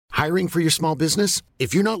Hiring for your small business?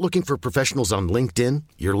 If you're not looking for professionals on LinkedIn,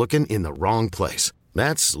 you're looking in the wrong place.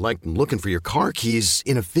 That's like looking for your car keys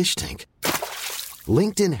in a fish tank.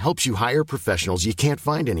 LinkedIn helps you hire professionals you can't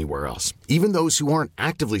find anywhere else, even those who aren't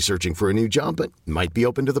actively searching for a new job but might be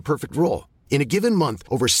open to the perfect role. In a given month,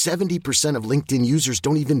 over 70% of LinkedIn users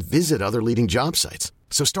don't even visit other leading job sites.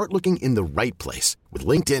 So start looking in the right place. With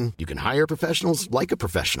LinkedIn, you can hire professionals like a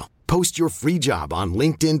professional. Post your free job on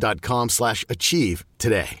linkedin.com/achieve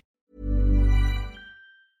today.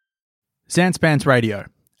 Sanspants Radio.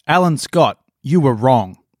 Alan Scott, you were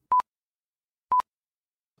wrong.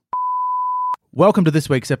 Welcome to this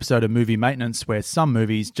week's episode of Movie Maintenance, where some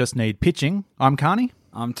movies just need pitching. I'm Carney.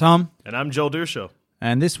 I'm Tom. And I'm Joel Dusha.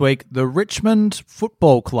 And this week, the Richmond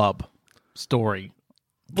Football Club story.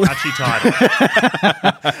 Catchy title.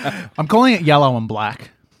 I'm calling it Yellow and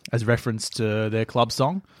Black as reference to their club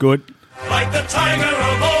song. Good. Like the tiger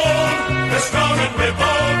of old, the strong and we're bold,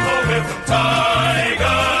 for we're from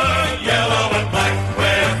Tiger, yellow and black,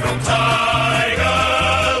 we're from Tigerland.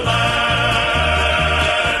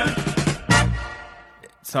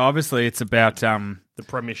 So obviously it's about, The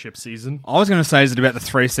premiership season. I was going to say, is it about the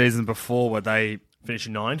 3 seasons before where they...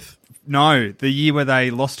 Finishing ninth. No, the year where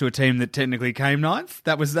they lost to a team that technically came ninth.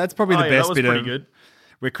 That's probably the best that was bit pretty of... good.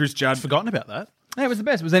 Where Chris Judd... Forgotten about that. Yeah, it was the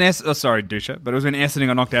best. It was when Dusha, but it was when Essendon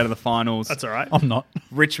got knocked out of the finals. That's all right. I'm not.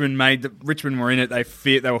 Richmond were in it. They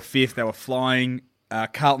were fifth. They were flying.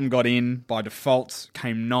 Carlton got in by default,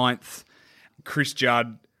 came ninth. Chris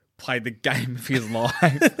Judd played the game of his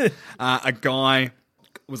life. A guy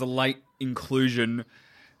was a late inclusion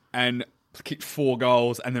and kicked 4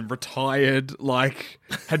 goals and then retired,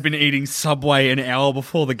 had been eating Subway an hour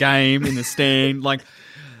before the game in the stand,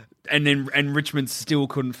 and Richmond still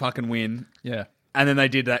couldn't fucking win. Yeah. And then they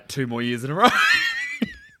did that 2 more years in a row.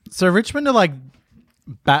 So Richmond are like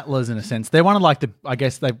battlers in a sense. They're one of I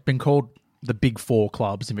guess they've been called the big 4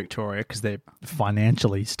 clubs in Victoria because they're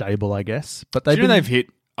financially stable, I guess. But they've hit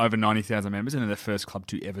over 90,000 members and they're the first club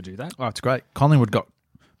to ever do that. Oh, it's great. Collingwood got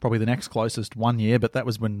probably the next closest 1 year, but that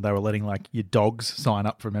was when they were letting your dogs sign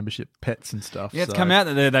up for membership, pets and stuff. Yeah, it's come out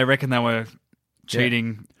that they reckon they were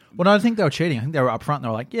cheating. Yeah. Well, no, I think they were cheating. I think they were up front. They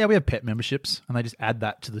were like, yeah, we have pet memberships. And they just add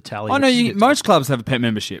that to the tally. Oh, no, most clubs have a pet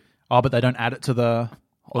membership. Oh, but they don't add it to the...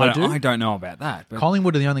 I don't know about that. But...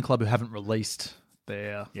 Collingwood are the only club who haven't released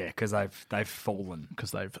their... Yeah, because they've fallen.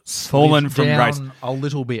 Because they've fallen from down grace a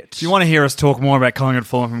little bit. If you want to hear us talk more about Collingwood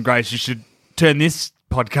falling from grace, you should turn this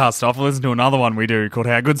podcast off and listen to another one we do called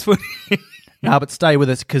How Good's Footy. No, but stay with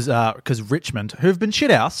us because Richmond, who've been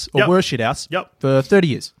shithouse, or were shithouse, for 30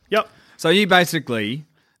 years. Yep. So you basically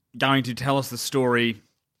going to tell us the story,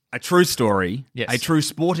 a true story, yes. A true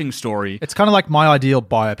sporting story. It's kind of like my ideal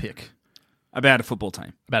biopic. About a football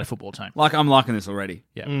team. About a football team. I'm liking this already.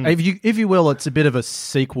 Yeah. If you will, it's a bit of a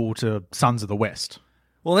sequel to Sons of the West.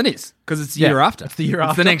 Well, it is, because it's the year after. It's the year after.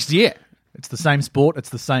 It's the next year. It's the same sport. It's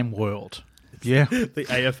the same world. Yeah. The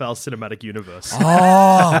AFL Cinematic Universe.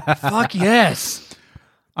 Oh, fuck yes.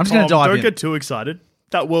 I'm just going to dive in. Don't get too excited.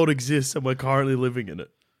 That world exists and we're currently living in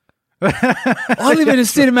it. I live in a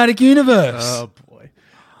cinematic universe. Oh, boy.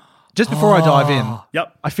 Just before I dive in,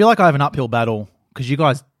 Yep. I feel like I have an uphill battle because you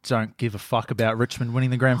guys don't give a fuck about Richmond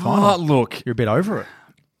winning the grand final. Oh, look. You're a bit over it.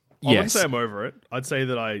 I wouldn't say I'm over it. I'd say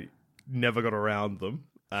that I never got around them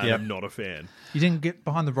and I'm not a fan. You didn't get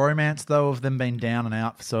behind the romance, though, of them being down and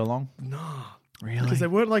out for so long? No. Really? Because they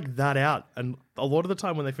weren't that out. And a lot of the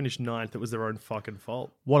time when they finished ninth, it was their own fucking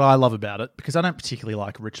fault. What I love about it, because I don't particularly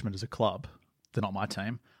like Richmond as a club, they're not my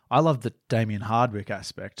team. I love the Damien Hardwick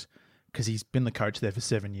aspect because he's been the coach there for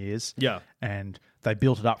 7 years. Yeah. And they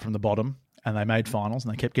built it up from the bottom and they made finals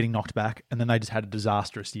and they kept getting knocked back and then they just had a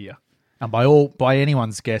disastrous year. And by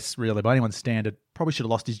anyone's guess, really, by anyone's standard, probably should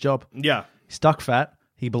have lost his job. Yeah. He stuck fat.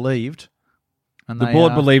 He believed. And The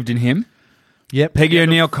board believed in him. Yep. Peggy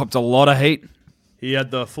O'Neill copped a lot of heat. He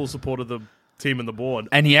had the full support of the team and the board.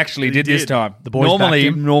 And he actually did this time. The boys backed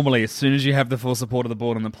him. Normally, as soon as you have the full support of the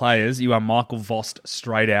board and the players, you are Michael Vost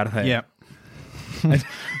straight out of there. Yeah. I'm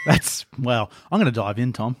going to dive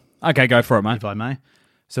in, Tom. Okay, go for it, mate. If I may.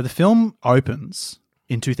 So the film opens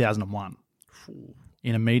in 2001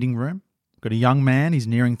 in a meeting room. Got a young man, he's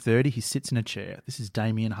nearing 30, he sits in a chair. This is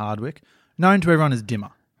Damien Hardwick, known to everyone as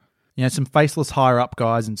Dimmer. You know, some faceless higher-up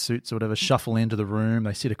guys in suits or whatever shuffle into the room.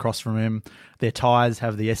 They sit across from him. Their ties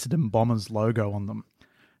have the Essendon Bombers logo on them.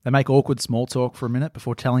 They make awkward small talk for a minute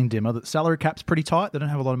before telling Dimmer that salary cap's pretty tight. They don't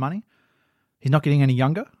have a lot of money. He's not getting any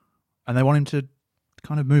younger, and they want him to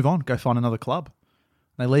kind of move on, go find another club.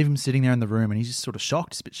 They leave him sitting there in the room, and he's just sort of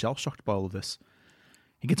shocked. He's a bit shell-shocked by all of this.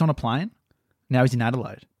 He gets on a plane. Now he's in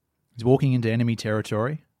Adelaide. He's walking into enemy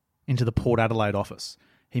territory, into the Port Adelaide office.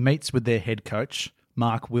 he meets with their head coach,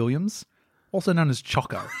 Mark Williams, also known as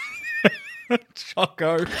Choco.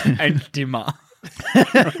 Choco and Dimmer.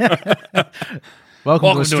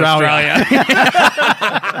 Welcome to Australia.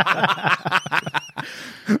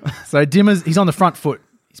 So he's on the front foot.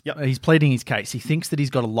 He's pleading his case. He thinks that he's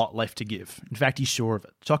got a lot left to give. In fact, he's sure of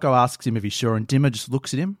it. Choco asks him if he's sure, and Dimmer just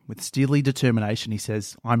looks at him with steely determination. He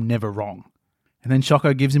says, "I'm never wrong." And then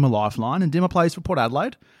Choco gives him a lifeline, and Dimmer plays for Port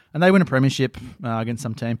Adelaide, and they win a premiership against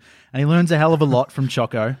some team. And he learns a hell of a lot from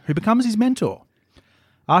Choco, who becomes his mentor.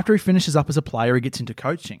 After he finishes up as a player, he gets into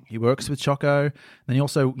coaching. He works with Choco. Then he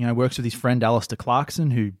also works with his friend Alistair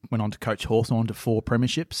Clarkson, who went on to coach Hawthorn to 4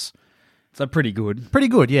 premierships. So pretty good. Pretty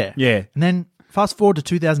good, yeah. Yeah. And then fast forward to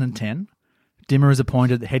 2010, Dimmer is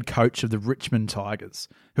appointed the head coach of the Richmond Tigers,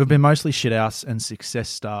 who have been mostly shithouse and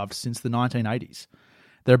success-starved since the 1980s.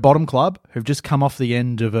 They're a bottom club who've just come off the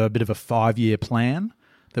end of a bit of a 5-year plan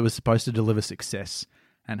that was supposed to deliver success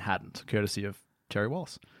and hadn't, courtesy of Terry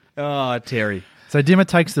Wallace. Oh, Terry. So Dimmer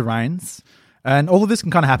takes the reins, and all of this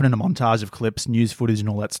can kind of happen in a montage of clips, news footage and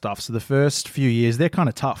all that stuff. So the first few years, they're kind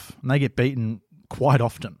of tough, and they get beaten quite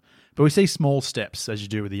often. But we see small steps, as you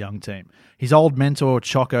do with a young team. His old mentor,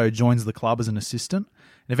 Choco, joins the club as an assistant,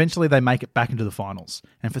 and eventually they make it back into the finals.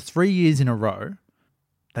 And for 3 years in a row,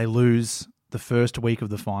 they lose the first week of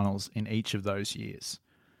the finals in each of those years.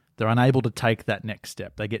 They're unable to take that next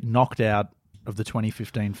step. They get knocked out of the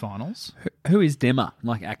 2015 finals. Who is Dimmer,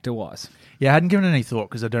 like actor-wise? Yeah, I hadn't given it any thought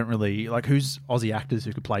because I don't really... who's Aussie actors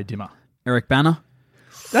who could play Dimmer? Eric Banner?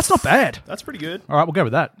 That's not bad. That's pretty good. All right, we'll go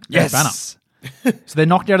with that. Yes. Banner. So they're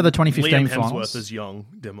knocked out of the 2015 Liam Hemsworth finals. is young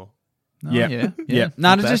Dimmer. Oh, Yeah. yeah.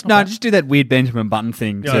 No, Not just bad. do that weird Benjamin Button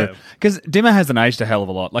thing. Yeah. Because Dimmer hasn't aged a hell of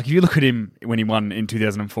a lot. Like, if you look at him when he won in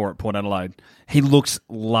 2004 at Port Adelaide, he looks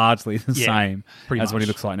largely the same pretty as what he much.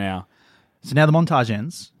 looks like now. So now the montage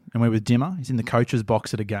ends, and we're with Dimmer. He's in the coach's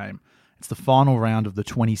box at a game. It's the final round of the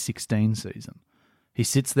 2016 season. He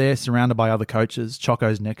sits there surrounded by other coaches.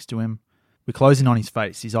 Choco's next to him. We close in on his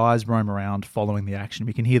face. His eyes roam around following the action.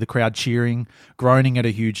 We can hear the crowd cheering, groaning at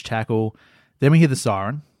a huge tackle. Then we hear the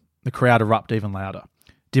siren. The crowd erupt even louder.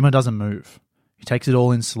 Dimmer doesn't move. He takes it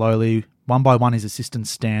all in slowly. One by one, his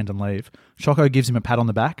assistants stand and leave. Choco gives him a pat on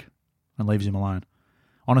the back and leaves him alone.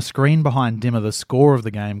 On a screen behind Dimmer, the score of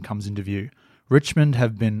the game comes into view. Richmond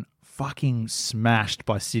have been fucking smashed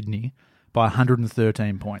by Sydney by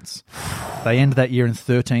 113 points. They end that year in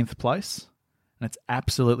 13th place, and it's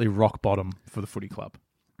absolutely rock bottom for the footy club.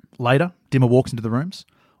 Later, Dimmer walks into the rooms.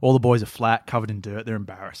 All the boys are flat, covered in dirt. They're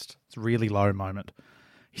embarrassed. It's a really low moment.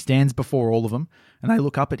 He stands before all of them, and they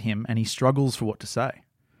look up at him, and he struggles for what to say.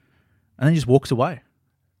 And then he just walks away.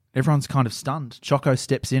 Everyone's kind of stunned. Choco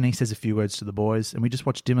steps in, he says a few words to the boys, and we just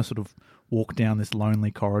watch Dimmer sort of walk down this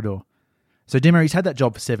lonely corridor. So Dimmer, he's had that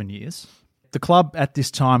job for 7 years. The club at this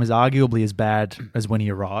time is arguably as bad as when he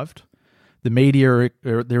arrived. The media,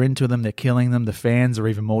 they're into them, they're killing them. The fans are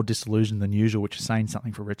even more disillusioned than usual, which is saying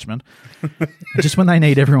something for Richmond. And just when they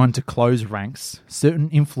need everyone to close ranks, certain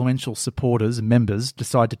influential supporters and members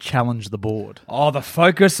decide to challenge the board. Oh, the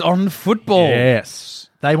focus on football. Yes.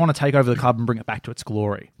 They want to take over the club and bring it back to its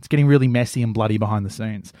glory. It's getting really messy and bloody behind the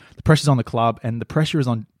scenes. The pressure's on the club, and the pressure is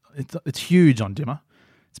on... It's huge on Dimmer.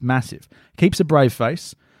 It's massive. Keeps a brave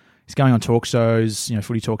face. He's going on talk shows,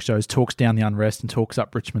 footy talk shows, talks down the unrest and talks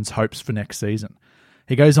up Richmond's hopes for next season.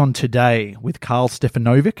 He goes on Today with Carl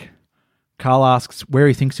Stefanovic. Carl asks where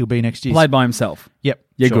he thinks he'll be next year. Played by himself. Yep.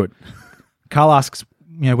 Yeah, sure. good. Carl asks,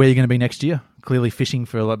 where you're going to be next year. Clearly fishing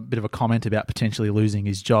for a bit of a comment about potentially losing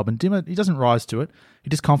his job. And Dimmer, he doesn't rise to it. He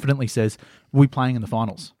just confidently says, we'll be playing in the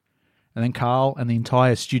finals. And then Carl and the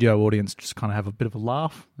entire studio audience just kind of have a bit of a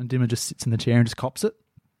laugh. And Dimmer just sits in the chair and just cops it.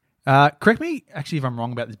 Correct me, actually, if I'm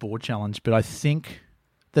wrong about this board challenge, but I think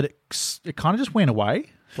that it kind of just went away.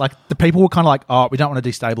 Like, the people were kind of like, oh, we don't want to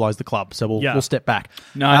destabilise the club, so we'll step back.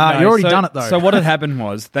 No, you already done it, though. So what had happened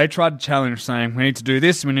was they tried to challenge saying, we need to do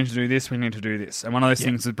this, we need to do this, we need to do this. And one of those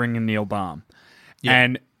things was bringing Neil Baum. Yeah.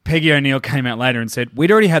 And Peggy O'Neill came out later and said,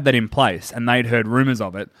 we'd already had that in place, and they'd heard rumours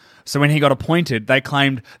of it. So when he got appointed, they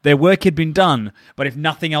claimed their work had been done, but if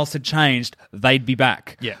nothing else had changed, they'd be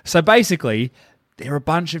back. Yeah. So basically, they're a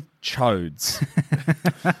bunch of chodes.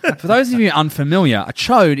 For those of you unfamiliar, a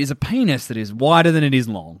chode is a penis that is wider than it is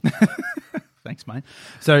long. Thanks, mate.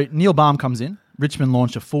 So Neil Baum comes in. Richmond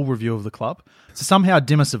launch a full review of the club. So somehow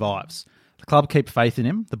Dimmer survives. The club keep faith in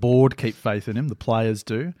him. The board keep faith in him. The players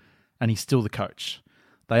do. And he's still the coach.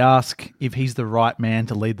 They ask if he's the right man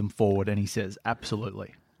to lead them forward, and he says,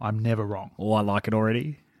 absolutely. I'm never wrong. Oh, I like it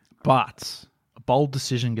already. But a bold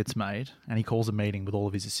decision gets made, and he calls a meeting with all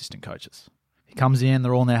of his assistant coaches. He comes in,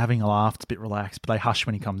 they're all now having a laugh, it's a bit relaxed, but they hush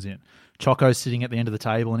when he comes in. Choco's sitting at the end of the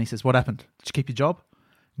table and he says, "What happened? Did you keep your job?"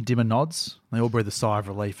 And Dimmer nods. They all breathe a sigh of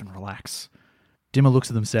relief and relax. Dimmer looks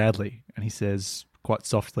at them sadly and he says, quite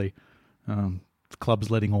softly, "The club's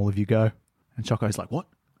letting all of you go." And Choco's like, "What?"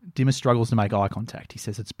 Dimmer struggles to make eye contact. He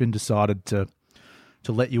says, "It's been decided to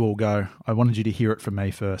let you all go. I wanted you to hear it from me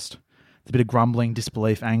first." There's a bit of grumbling,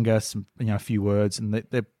 disbelief, anger, some, a few words, and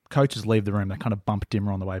the coaches leave the room. They kind of bump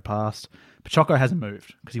Dimmer on the way past. But Choco hasn't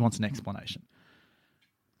moved because he wants an explanation.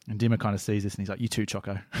 And Dimmer kind of sees this and he's like, "You too,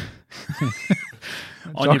 Choco."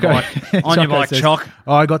 On your bike, says, Choc.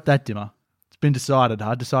 "Oh, I got that, Dimmer. It's been decided,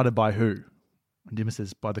 huh? Decided by who?" And Dimmer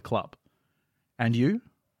says, "By the club." "And you?"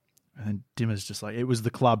 And then Dimmer's just like, "It was the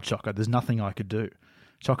club, Choco. There's nothing I could do."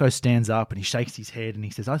 Choco stands up and he shakes his head and he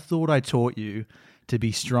says, "I thought I taught you to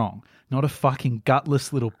be strong, not a fucking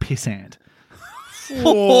gutless little pissant."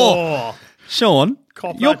 Oh, Sean,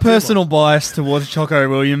 Cop your that, personal bias towards Choco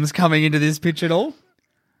Williams coming into this pitch at all?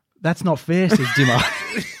 "That's not fair," says Dimmer.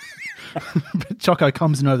 But Choco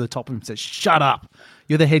comes in over the top of him and says, "Shut up.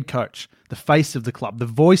 You're the head coach, the face of the club, the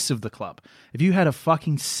voice of the club. If you had a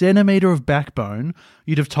fucking centimetre of backbone,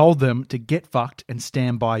 you'd have told them to get fucked and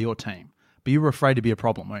stand by your team. But you were afraid to be a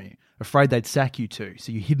problem, weren't you? Afraid they'd sack you too,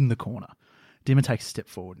 so you hid in the corner." Dimmer takes a step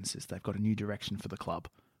forward and says, "They've got a new direction for the club.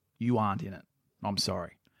 You aren't in it. I'm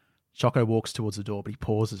sorry." Choco walks towards the door, but he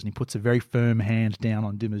pauses and he puts a very firm hand down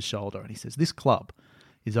on Dimmer's shoulder and he says, "This club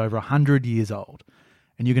is over 100 years old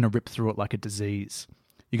and you're going to rip through it like a disease.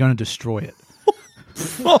 You're going to destroy it.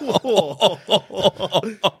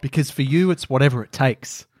 Because for you, it's whatever it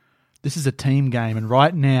takes. This is a team game and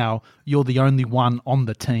right now, you're the only one on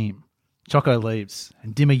the team." Choco leaves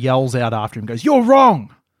and Dimmer yells out after him, goes, "You're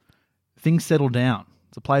wrong!" Things settle down.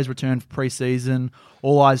 The players return for pre-season.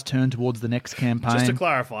 All eyes turn towards the next campaign. just to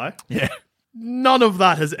clarify, Yeah. none of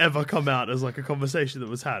that has ever come out as like a conversation that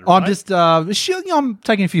was had. I'm right? just, I'm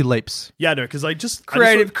taking a few leaps. Yeah, no, because I just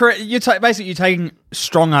Creative. Basically, you're taking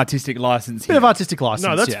strong artistic license Bit here. of artistic license,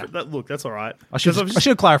 No, that's yeah. look, that's all right. I should 'Cause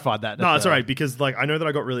have clarified that. No, it's all right because like I know that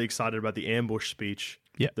I got really excited about the ambush speech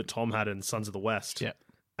Yeah. that Tom had in Sons of the West. Yeah.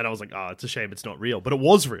 And I was like, it's a shame it's not real, but it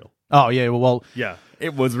was real. Oh, yeah, well, Yeah,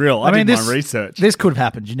 It was real. I did my research. This could have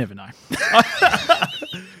happened. You never know.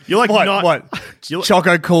 you're like What? not What? You're,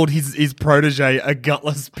 Choco called his protege a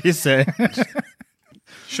gutless pisser.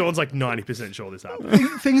 Sean's like 90% sure this happened.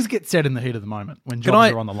 Things get said in the heat of the moment when Can jobs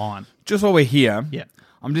I- are on the line. Just while we're here, Yeah.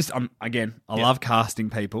 I love casting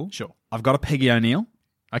people. Sure. I've got a Peggy O'Neill,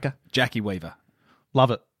 Okay. Jackie Weaver. Love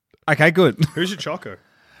it. Okay, good. Who's your Choco?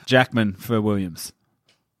 Jackman for Williams.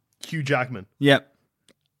 Hugh Jackman. Yep.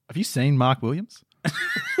 Have you seen Mark Williams?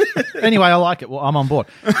 Anyway, I like it. Well, I'm on board.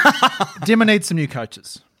 Dimmer needs some new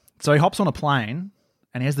coaches. So he hops on a plane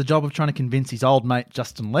and he has the job of trying to convince his old mate,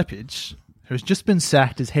 Justin Lepage, who's just been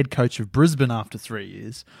sacked as head coach of Brisbane after 3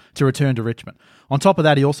 years, to return to Richmond. On top of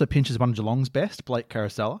that, he also pinches one of Geelong's best, Blake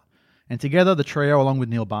Carousella. And together, the trio, along with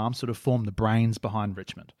Neil Baum, sort of form the brains behind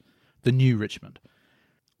Richmond, the new Richmond.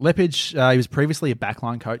 Lepage, he was previously a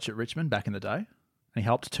backline coach at Richmond back in the day. And he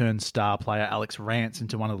helped turn star player Alex Rance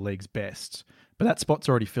into one of the league's best. But that spot's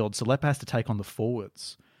already filled, so Lep has to take on the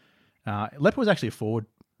forwards. Lep was actually a forward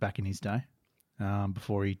back in his day,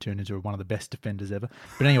 before he turned into one of the best defenders ever.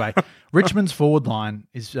 But anyway, Richmond's forward line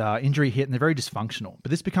is injury hit and they're very dysfunctional. But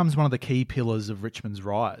this becomes one of the key pillars of Richmond's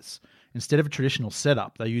rise. Instead of a traditional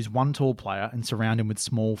setup, they use one tall player and surround him with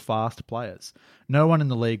small, fast players. No one in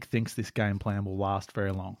the league thinks this game plan will last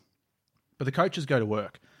very long. But the coaches go to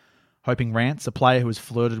work, hoping Rance, a player who has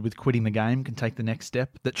flirted with quitting the game, can take the next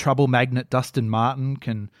step, that trouble magnet Dustin Martin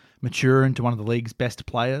can mature into one of the league's best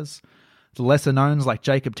players, the lesser-knowns like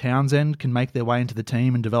Jacob Townsend can make their way into the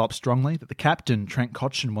team and develop strongly, that the captain, Trent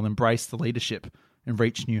Cotchin, will embrace the leadership and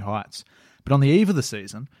reach new heights. But on the eve of the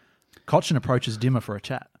season, Cotchin approaches Dimmer for a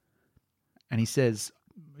chat, and he says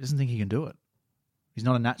he doesn't think he can do it. He's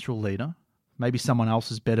not a natural leader. Maybe someone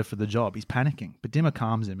else is better for the job. He's panicking. But Dimmer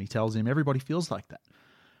calms him. He tells him everybody feels like that.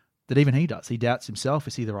 That even he does. He doubts himself.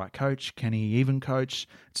 Is he the right coach? Can he even coach?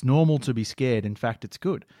 It's normal to be scared. In fact, it's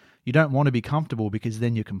good. You don't want to be comfortable because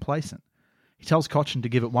then you're complacent. He tells Cotchin to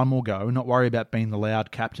give it one more go, not worry about being the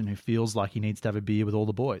loud captain who feels like he needs to have a beer with all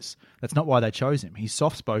the boys. That's not why they chose him. He's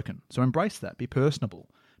soft-spoken, so embrace that. Be personable.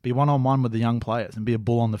 Be one-on-one with the young players and be a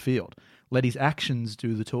bull on the field. Let his actions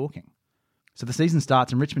do the talking. So the season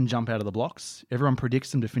starts and Richmond jump out of the blocks. Everyone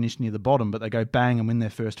predicts them to finish near the bottom, but they go bang and win their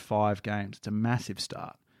first 5 games. It's a massive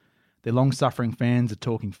start. Their long-suffering fans are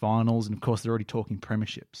talking finals, and of course they're already talking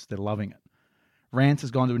premierships. They're loving it. Rance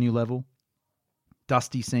has gone to a new level.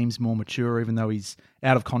 Dusty seems more mature, even though he's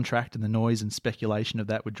out of contract, and the noise and speculation of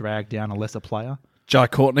that would drag down a lesser player. Jai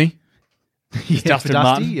Courtney. He's for Dustin Dusty.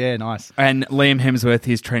 Martin. Yeah, nice. And Liam Hemsworth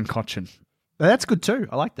is Trent Cotchin. That's good too.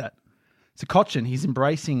 I like that. So Cotchin, he's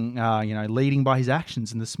embracing, leading by his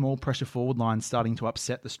actions, and the small pressure forward line starting to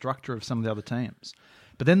upset the structure of some of the other teams.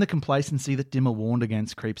 But then the complacency that Dimmer warned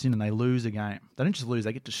against creeps in, and they lose a game. They don't just lose;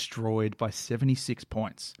 they get destroyed by 76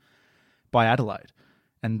 points by Adelaide.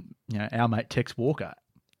 And our mate Tex Walker,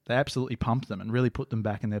 they absolutely pumped them and really put them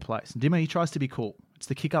back in their place. And Dimmer, he tries to be cool. It's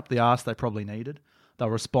the kick up the arse they probably needed. They'll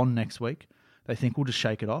respond next week. They think we'll just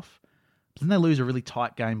shake it off. But then they lose a really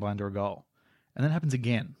tight game by under a goal. And then it happens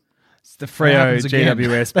again. It's the Freo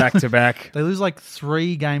GWS back-to-back. They lose like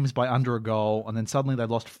 3 games by under a goal, and then suddenly they've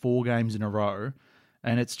lost 4 games in a row.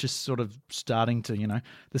 And it's just sort of starting to,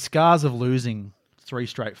 the scars of losing 3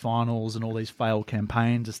 straight finals and all these failed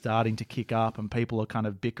campaigns are starting to kick up, and people are kind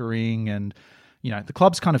of bickering, and, the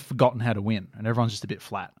club's kind of forgotten how to win, and everyone's just a bit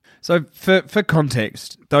flat. So for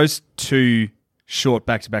context, those 2 short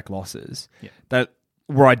back-to-back losses that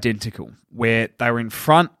were identical, where they were in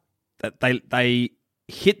front, that they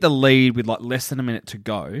hit the lead with like less than a minute to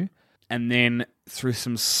go, and then through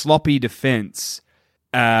some sloppy defence,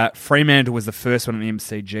 Fremantle was the first one in the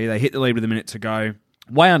MCG. They hit the lead with a minute to go,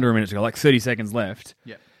 way under a minute to go, like 30 seconds left.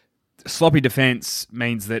 Yeah. Sloppy defence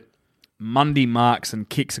means that Mundy marks and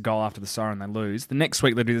kicks a goal after the siren, they lose. The next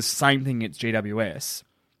week they do the same thing against GWS.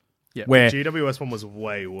 Yeah. Where GWS one was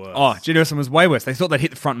way worse. Oh, GWS one was way worse. They thought they'd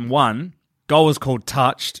hit the front and won. Goal was called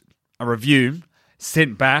touched, a review,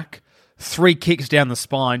 sent back, 3 kicks down the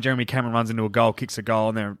spine. Jeremy Cameron runs into a goal, kicks a goal,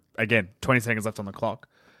 and there again 20 seconds left on the clock.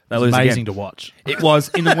 They lose amazing again. to watch. It was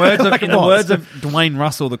in the words of words of Dwayne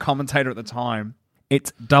Russell, the commentator at the time.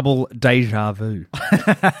 It's double deja vu.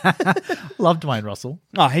 Love Dwayne Russell.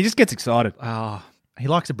 Oh, he just gets excited. He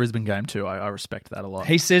likes a Brisbane game too. I respect that a lot.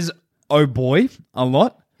 He says, "Oh boy," a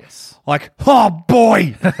lot. Yes. Like, "Oh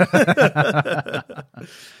boy." But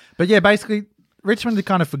yeah, basically, Richmond have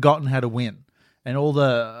kind of forgotten how to win. And all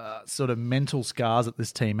the sort of mental scars that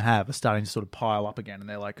this team have are starting to sort of pile up again. And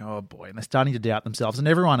they're like, oh boy. And they're starting to doubt themselves. And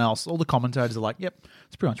everyone else, all the commentators are like, yep,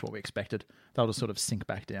 it's pretty much what we expected. They'll just sort of sink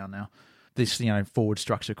back down now. This, forward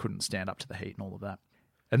structure couldn't stand up to the heat and all of that.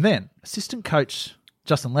 And then assistant coach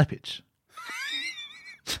Justin Lepage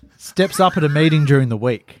steps up at a meeting during the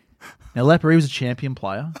week. Now, Lepper, he was a champion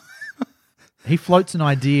player. He floats an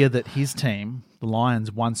idea that his team, the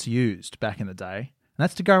Lions, once used back in the day. And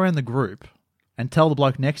that's to go around the group and tell the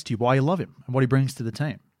bloke next to you why you love him and what he brings to the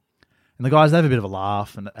team. And the guys, they have a bit of a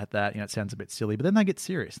laugh and at that. It sounds a bit silly, but then they get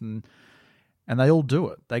serious and they all do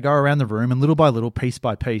it. They go around the room and little by little, piece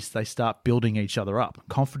by piece, they start building each other up.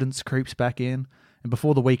 Confidence creeps back in, and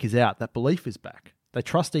before the week is out, that belief is back. They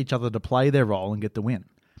trust each other to play their role and get the win.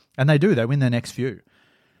 And they do. They win their next few.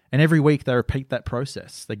 And every week they repeat that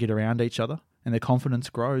process. They get around each other and their confidence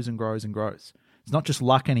grows and grows and grows. It's not just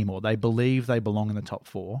luck anymore. They believe they belong in the top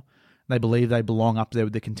 4. They believe they belong up there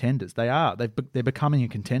with the contenders. They are. They're becoming a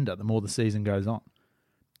contender the more the season goes on.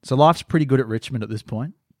 So life's pretty good at Richmond at this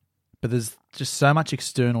point. But there's just so much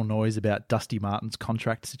external noise about Dusty Martin's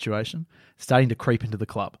contract situation starting to creep into the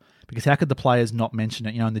club. Because how could the players not mention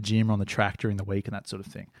it, in the gym or on the track during the week and that sort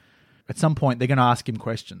of thing? At some point, they're going to ask him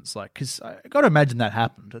questions. Because I've got to imagine that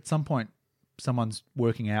happened. At some point, someone's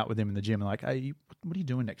working out with him in the gym and like, hey, what are you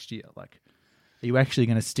doing next year? Like, are you actually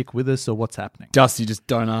going to stick with us or what's happening? Dusty just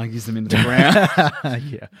don't argues them into the ground.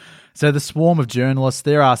 Yeah. So the swarm of journalists,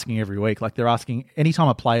 they're asking every week. Like they're asking, anytime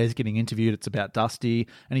a player is getting interviewed, it's about Dusty.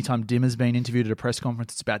 Anytime Dimmer's been interviewed at a press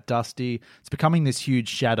conference, it's about Dusty. It's becoming this huge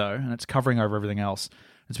shadow and it's covering over everything else.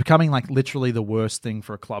 It's becoming like literally the worst thing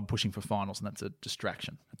for a club pushing for finals, and that's a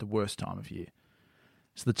distraction at the worst time of year.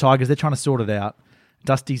 So the Tigers, they're trying to sort it out.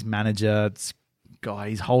 Dusty's manager,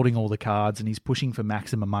 he's holding all the cards and he's pushing for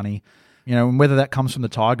maximum money. And whether that comes from the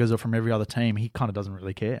Tigers or from every other team, he kind of doesn't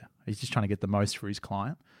really care. He's just trying to get the most for his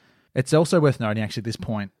client. It's also worth noting, actually, at this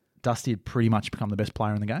point, Dusty had pretty much become the best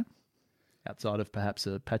player in the game, outside of perhaps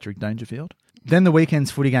a Patrick Dangerfield. Then the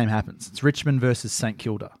weekend's footy game happens. It's Richmond versus St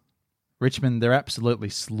Kilda. Richmond, they're absolutely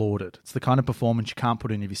slaughtered. It's the kind of performance you can't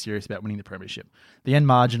put in if you're serious about winning the premiership. The end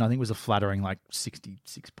margin, I think, was a flattering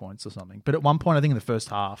 66 points or something. But at one point, I think in the first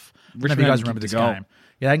half, I don't know if you guys remember this game.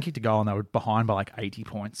 Yeah, they hadn't kicked a goal and they were behind by 80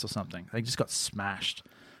 points or something. They just got smashed.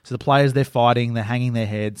 So the players, they're fighting, they're hanging their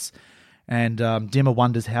heads, and Dimmer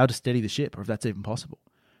wonders how to steady the ship or if that's even possible.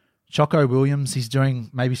 Choco Williams, he's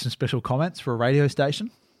doing maybe some special comments for a radio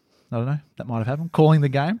station. I don't know, that might have happened, calling the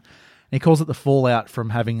game. And he calls it the fallout from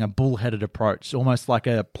having a bullheaded approach, almost like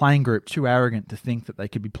a playing group too arrogant to think that they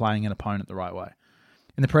could be playing an opponent the right way.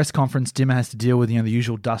 In the press conference, Dimmer has to deal with the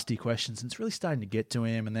usual Dusty questions, and it's really starting to get to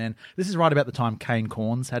him. And then this is right about the time Kane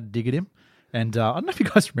Corns had to dig at him. And I don't know if you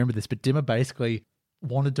guys remember this, but Dimmer basically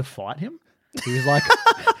wanted to fight him. He was like,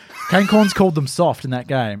 Kane Cornes called them soft in that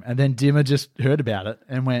game, and then Dimmer just heard about it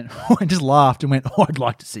and went, and just laughed and went, I'd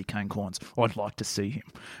like to see Kane Cornes. I'd like to see him.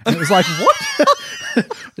 And it was like, what?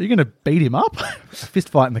 Are you going to beat him up? A fist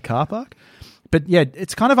fight in the car park? But yeah,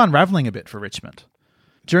 it's kind of unraveling a bit for Richmond.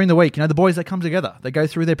 During the week, the boys, they come together. They go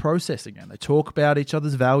through their process again. They talk about each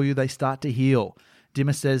other's value. They start to heal.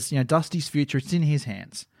 Dimmer says, Dusty's future, it's in his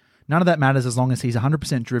hands. None of that matters as long as he's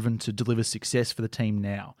 100% driven to deliver success for the team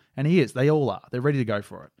now. And he is. They all are. They're ready to go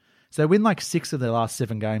for it. So they win like 6 of their last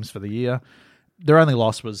 7 games for the year. Their only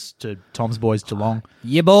loss was to Tom's boys, Geelong.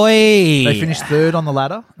 Yeah, boy. They finished 3rd on the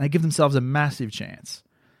ladder. They give themselves a massive chance.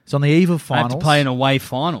 So on the eve of finals... They have to play an away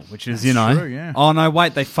final, which is, True, yeah. Oh, no,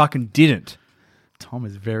 wait, they fucking didn't. Tom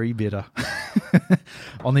is very bitter.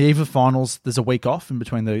 On the eve of finals, there's a week off in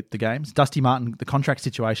between the games. Dusty Martin, the contract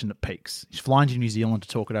situation at peaks. He's flying to New Zealand to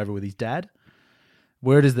talk it over with his dad.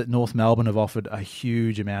 Word is that North Melbourne have offered a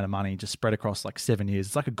huge amount of money just spread across like 7 years.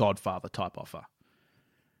 It's like a Godfather type offer.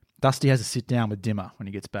 Dusty has a sit down with Dimmer when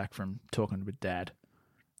he gets back from talking with Dad.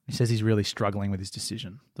 He says he's really struggling with his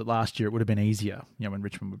decision. That last year it would have been easier, when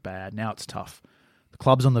Richmond were bad. Now it's tough. The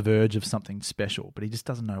club's on the verge of something special, but he just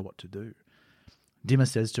doesn't know what to do. Dimmer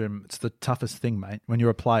says to him, it's the toughest thing, mate. When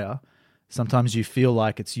you're a player, sometimes you feel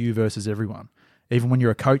like it's you versus everyone. Even when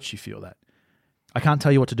you're a coach, you feel that. I can't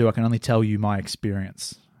tell you what to do. I can only tell you my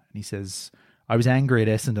experience. And he says, I was angry at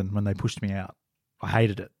Essendon when they pushed me out. I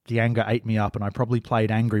hated it. The anger ate me up, and I probably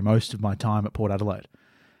played angry most of my time at Port Adelaide.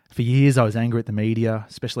 For years, I was angry at the media,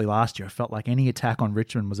 especially last year. I felt like any attack on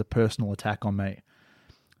Richmond was a personal attack on me.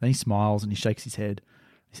 Then he smiles and he shakes his head.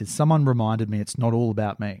 He says, someone reminded me it's not all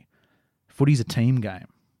about me. Footy's a team game.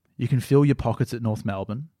 You can fill your pockets at North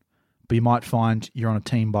Melbourne, but you might find you're on a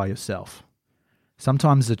team by yourself.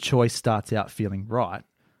 Sometimes the choice starts out feeling right,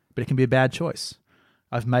 but it can be a bad choice.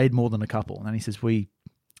 I've made more than a couple. And then he says, we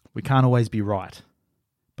can't always be right.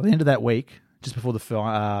 By the end of that week, just before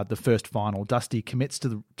the first final, Dusty commits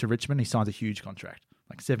to Richmond. He signs a huge contract,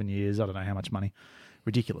 like 7 years. I don't know how much money.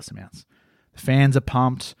 Ridiculous amounts. The fans are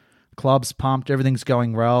pumped. The club's pumped. Everything's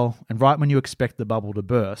going well. And right when you expect the bubble to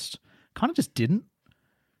burst, kind of just didn't.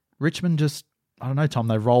 Richmond just, I don't know, Tom,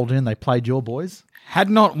 they rolled in. They played your boys. Had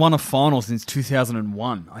not won a final since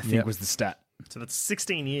 2001, I think was the stat. So that's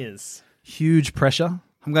 16 years. Huge pressure.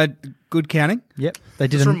 I'm glad. Good counting. Yep. They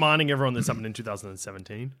did Just reminding everyone this happened in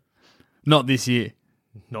 2017. Not this year.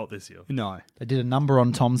 Not this year. No. They did a number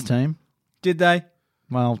on Tom's team. Did they?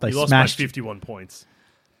 Well, they You lost smashed. by 51 points.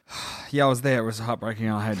 Yeah, I was there. It was heartbreaking.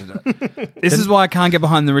 I hated it. This is why I can't get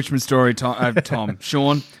behind the Richmond story, Tom.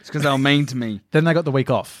 Sean, it's because they were mean to me. Then they got the week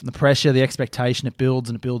off. The pressure, the expectation, it builds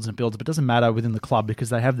and it builds and it builds. But it doesn't matter within the club because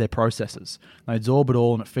they have their processes. They absorb it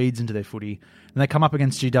all and it feeds into their footy. And they come up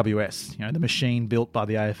against GWS, the machine built by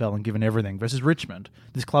the AFL and given everything, versus Richmond.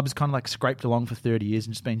 This club has kind of like scraped along for 30 years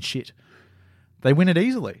and just been shit. They win it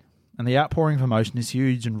easily. And the outpouring of emotion is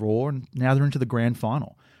huge and raw. And now they're into the grand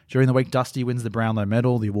final. During the week, Dusty wins the Brownlow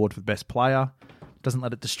Medal, the award for the best player. Doesn't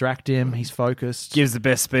let it distract him. He's focused. Gives the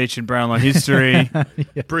best speech in Brownlow history.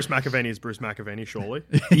 Bruce McAvaney is Bruce McAvaney, surely.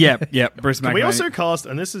 Yep. Bruce McAvaney. Can we also cast,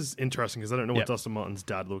 and this is interesting because I don't know Yep. what Dustin Martin's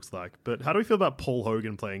dad looks like, but how do we feel about Paul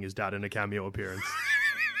Hogan playing his dad in a cameo appearance?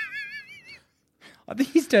 I think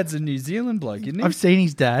his dad's a New Zealand bloke, isn't he? I've seen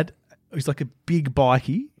his dad. He's like a big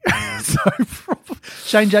bikie.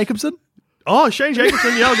 Shane Jacobson? Oh, Shane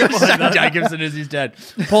Jacobson, yeah, I'll get behind that. Jacobson is his dad.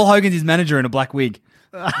 Paul Hogan's his manager in a black wig.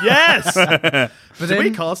 Yes! But Did we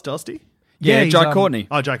cast Dusty? Yeah, he's, Jai Courtney.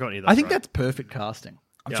 Oh, Jai Courtney, I think right. that's perfect casting.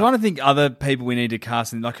 I'm trying to think other people we need to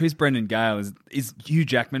cast in. Like, who's Brendan Gale? Is Hugh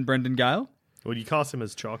Jackman Brendan Gale? Well, you cast him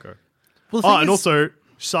as Choco. Well, Oh, and also,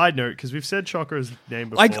 side note, because we've said Choco's name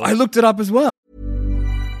before. I looked it up as well.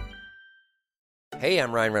 Hey,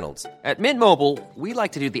 I'm Ryan Reynolds. At Mint Mobile, we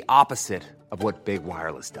like to do the opposite of what Big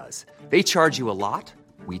Wireless does. They charge you a lot,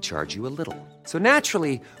 we charge you a little. So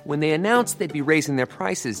naturally, when they announced they'd be raising their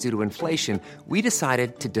prices due to inflation, we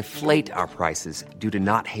decided to deflate our prices due to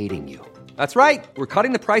not hating you. That's right. We're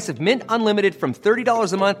cutting the price of Mint Unlimited from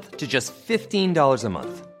 $30 a month to just $15 a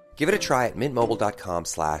month. Give it a try at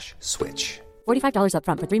mintmobile.com/switch. $45 up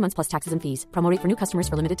front for 3 months plus taxes and fees. Promo rate for new customers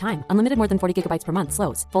for limited time. Unlimited more than 40 gigabytes per month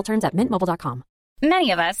slows. Full terms at mintmobile.com.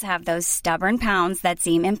 Many of us have those stubborn pounds that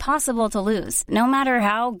seem impossible to lose, no matter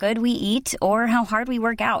how good we eat or how hard we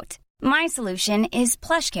work out. My solution is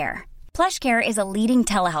PlushCare. PlushCare is a leading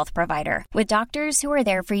telehealth provider with doctors who are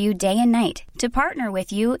there for you day and night to partner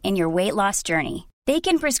with you in your weight loss journey. They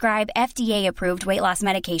can prescribe FDA-approved weight loss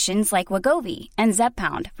medications like Wegovy and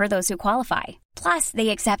Zepbound for those who qualify. Plus, they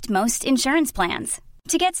accept most insurance plans.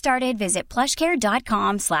 To get started, visit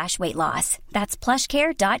plushcare.com/weightloss. That's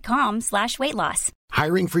plushcare.com/weightloss.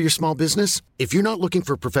 Hiring for your small business? If you're not looking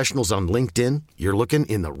for professionals on LinkedIn, you're looking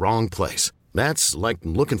in the wrong place. That's like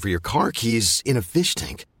looking for your car keys in a fish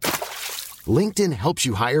tank. LinkedIn helps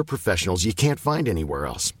you hire professionals you can't find anywhere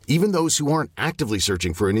else, even those who aren't actively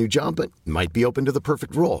searching for a new job but might be open to the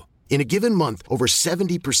perfect role. In a given month, over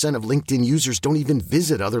 70% of LinkedIn users don't even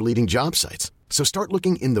visit other leading job sites. So start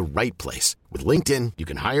looking in the right place. With LinkedIn, you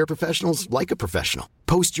can hire professionals like a professional.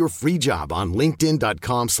 Post your free job on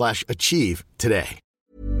linkedin.com/achieve today.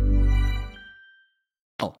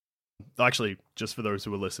 Actually, just for those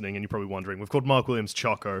who are listening and you're probably wondering, we've called Mark Williams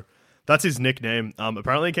Choco. That's his nickname.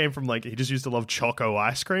 Apparently it came from, he just used to love Choco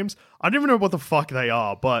ice creams. I don't even know what the fuck they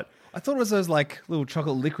are, but... I thought it was those little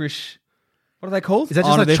chocolate licorice. What are they called? Is that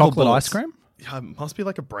just they're chocolate called ice cream? Yeah, it must be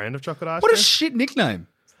like a brand of chocolate ice What cream. a shit nickname.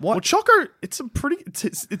 What? Well, Choco,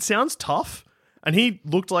 it sounds tough. And he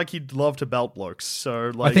looked like he'd love to belt blokes.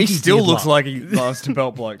 So, I think he still did looks love- like he loves to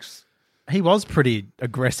belt blokes. He was pretty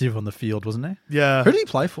aggressive on the field, wasn't he? Yeah. Who did he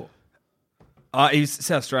play for? He's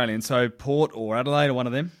South Australian, so Port or Adelaide or one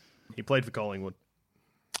of them. He played for Collingwood.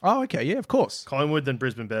 Oh, okay. Yeah, of course. Collingwood, then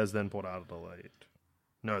Brisbane Bears, then Port Adelaide.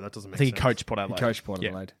 No, that doesn't make I think sense. he coached Port He Adelaide. coached Port Yeah.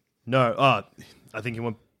 Adelaide. No, I think he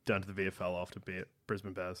went down to the VFL after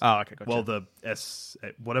Brisbane Bears. Oh, okay, gotcha. Well, the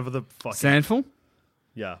whatever the fuck. Sandful?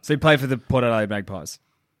 Yeah. So he played for the Port Adelaide Magpies.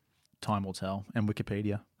 Time will tell, and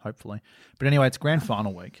Wikipedia, hopefully. But anyway, it's grand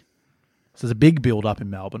final week. So there's a big build-up in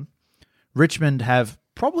Melbourne. Richmond have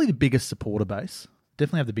probably the biggest supporter base.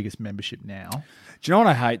 Definitely have the biggest membership now. Do you know what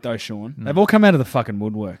I hate though, Sean? They've all come out of the fucking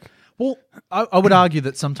woodwork. Well, I would argue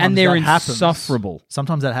that sometimes And they're that happens. insufferable.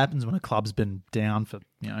 Sometimes that happens when a club's been down for,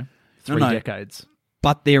 3 No. decades.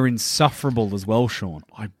 But they're insufferable as well, Sean.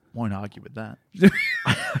 I won't argue with that.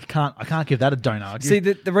 I can't give that a don't argue. See,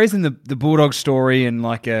 the reason the Bulldogs story and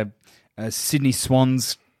like a Sydney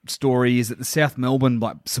Swans story is that the South Melbourne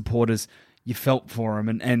supporters, you felt for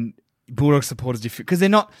them, and Bulldogs supporters, because they're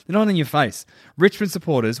not in your face. Richmond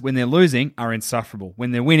supporters, when they're losing, are insufferable.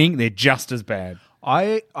 When they're winning, they're just as bad.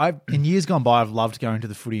 I in years gone by, I've loved going to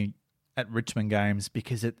the footy at Richmond games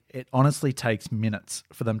because it honestly takes minutes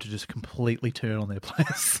for them to just completely turn on their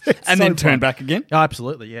players. And then turn back again? Oh,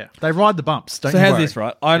 absolutely, yeah. They ride the bumps. Don't So you how's worry. this,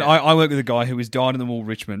 right? I work with a guy who was dyed in the wool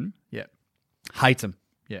Richmond. Yeah, Hates them.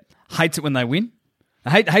 yeah. Hates it when they win.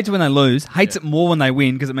 Hates it when they lose. Hates it more when they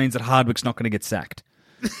win because it means that Hardwick's not going to get sacked.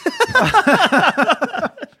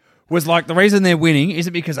 Was like, the reason they're winning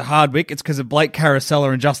isn't because of Hardwick, it's because of Blake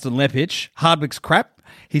Carousella and Justin Lepich. Hardwick's crap.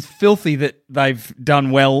 He's filthy that they've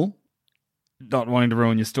done well. Not wanting to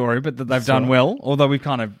ruin your story, but that they've done well. Although we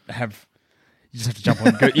kind of have... You just have to jump on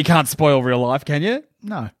and go. You can't spoil real life, can you?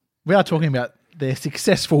 No, we are talking about their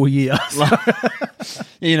successful year.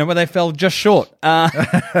 Where they fell just short. No,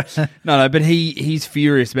 but he's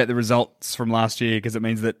furious about the results from last year because it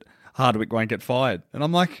means that Hardwick won't get fired. And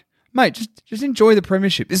I'm like, mate, just enjoy the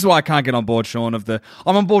premiership. This is why I can't get on board, Sean. I'm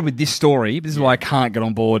on board with this story. This is why I can't get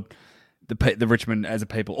on board the Richmond as a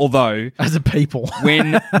people. Although, As a people.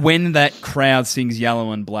 when that crowd sings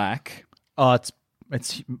Yellow and Black, Oh,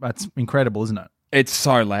 it's incredible, isn't it? it's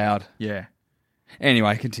so loud. Yeah.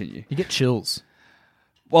 Anyway, continue. You get chills.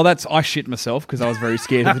 Well, I shit myself because I was very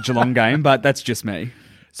scared of the Geelong game, but that's just me.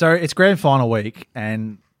 So it's grand final week,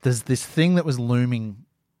 and there's this thing that was looming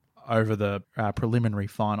over the preliminary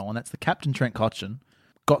final, and that's the captain, Trent Cotchin,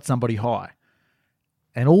 got somebody high.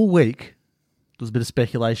 And all week, there was a bit of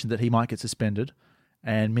speculation that he might get suspended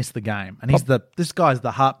and miss the game. And this guy's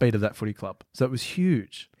the heartbeat of that footy club. So it was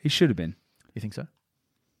huge. He should have been. You think so?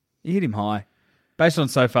 You hit him high. Based on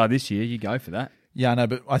so far this year, you go for that. Yeah, I know,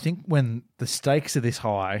 but I think when the stakes are this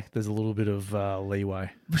high, there's a little bit of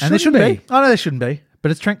leeway. Well, And there shouldn't shouldn't be. be. I know there shouldn't be.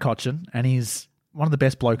 But it's Trent Cotchin, and he's one of the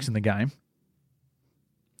best blokes in the game.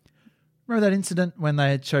 Remember that incident when they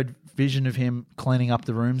had showed vision of him cleaning up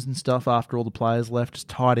the rooms and stuff after all the players left, just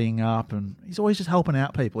tidying up, and he's always just helping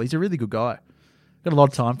out people. He's a really good guy. Got a lot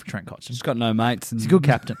of time for Trent Cotchin. Just got no mates. And He's a good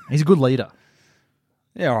captain. He's a good leader.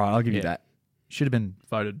 Yeah, all right, I'll give you Yeah. that. Should have been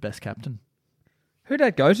voted best captain. Who'd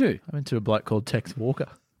that go to? I went to a bloke called Tex Walker.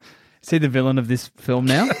 Is he the villain of this film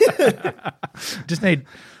now? Just need.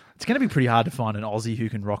 It's going to be pretty hard to find an Aussie who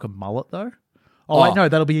can rock a mullet, though. Oh, Oh. wait, no,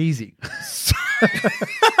 that'll be easy.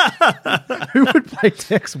 Who would play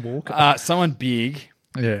Tex Walker? Someone big.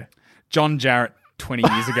 Yeah. John Jarrett 20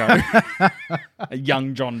 years ago. A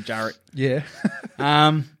young John Jarrett. Yeah.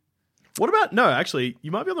 What about... No, actually,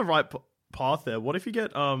 you might be on the right path there. What if you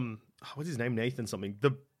get... what's his name? Nathan something.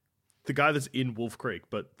 The guy that's in Wolf Creek,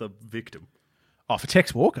 but the victim. Oh, for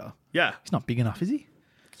Tex Walker? Yeah. He's not big enough, is he?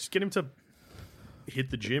 Just get him to hit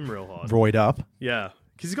the gym real hard. Roid up. Yeah.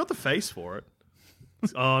 Because he's got the face for it.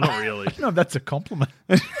 Oh, not really. No, that's a compliment.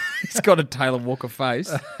 He's got a Taylor Walker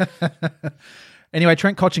face. Anyway,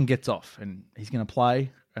 Trent Cotchin gets off and he's going to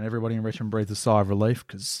play, and everybody in Richmond breathes a sigh of relief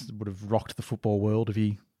because it would have rocked the football world if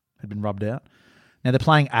he had been rubbed out. Now, they're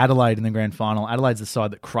playing Adelaide in the grand final. Adelaide's the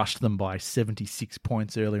side that crushed them by 76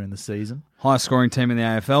 points earlier in the season. Highest scoring team in the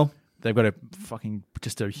AFL. They've got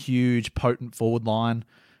just a huge, potent forward line.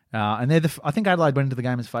 And I think Adelaide went into the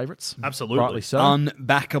game as favourites. Absolutely. Rightly so.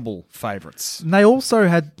 Unbackable favourites. And they also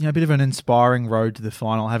had a bit of an inspiring road to the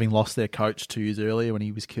final, having lost their coach 2 years earlier when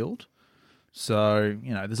he was killed. So,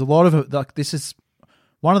 there's a lot of this is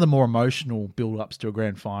one of the more emotional build-ups to a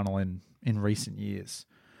grand final in recent years.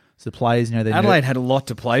 So the players, Adelaide had a lot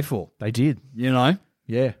to play for. They did. Yeah.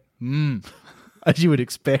 As you would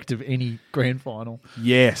expect of any grand final.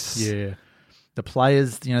 Yes. Yeah. The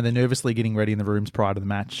players, they're nervously getting ready in the rooms prior to the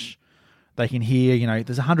match. They can hear,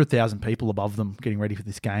 there's 100,000 people above them getting ready for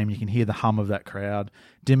this game. You can hear the hum of that crowd.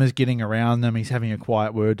 Dimmer's getting around them. He's having a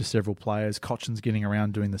quiet word to several players. Cotchin's getting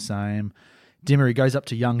around doing the same. Dimmer, he goes up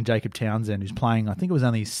to young Jacob Townsend, who's playing, I think it was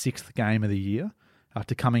only his 6th game of the year,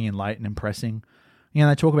 after coming in late and impressing.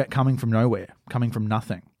 They talk about coming from nowhere, coming from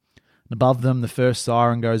nothing. And above them, the first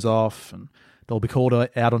siren goes off, and they'll be called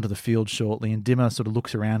out onto the field shortly, and Dimmer sort of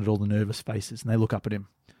looks around at all the nervous faces, and they look up at him.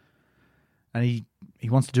 And he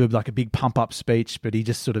wants to do like a big pump-up speech, but he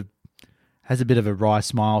just sort of has a bit of a wry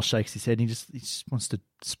smile, shakes his head, and he just wants to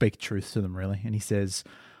speak truth to them, really. And he says,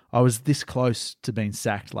 I was this close to being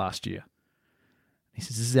sacked last year. He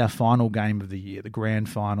says, this is our final game of the year, the grand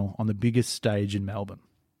final, on the biggest stage in Melbourne.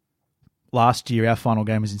 Last year, our final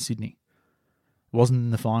game was in Sydney. It wasn't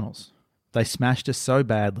in the finals. They smashed us so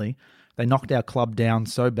badly, they knocked our club down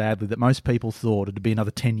so badly that most people thought it'd be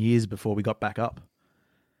another 10 years before we got back up.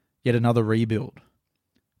 Yet another rebuild.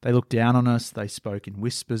 They looked down on us, they spoke in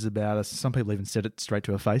whispers about us, some people even said it straight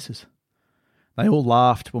to our faces. They all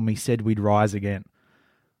laughed when we said we'd rise again.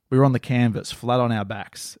 We were on the canvas, flat on our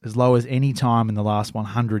backs, as low as any time in the last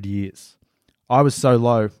 100 years. I was so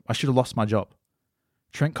low, I should have lost my job.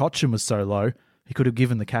 Trent Cotchin was so low, he could have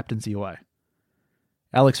given the captaincy away.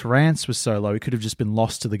 Alex Rance was so low, he could have just been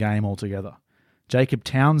lost to the game altogether. Jacob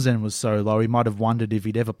Townsend was so low, he might have wondered if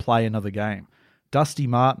he'd ever play another game. Dusty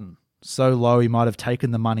Martin, so low, he might have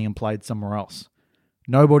taken the money and played somewhere else.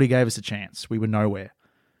 Nobody gave us a chance. We were nowhere.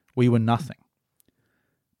 We were nothing.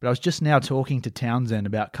 But I was just now talking to Townsend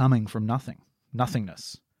about coming from nothing.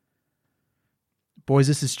 Nothingness. Boys,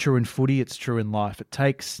 this is true in footy, it's true in life. It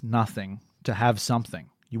takes nothing to have something.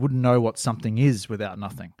 You wouldn't know what something is without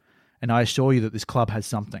nothing. And I assure you that this club has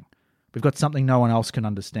something. We've got something no one else can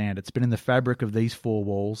understand. It's been in the fabric of these four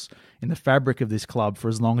walls, in the fabric of this club for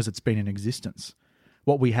as long as it's been in existence.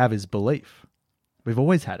 What we have is belief. We've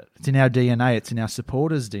always had it. It's in our DNA. It's in our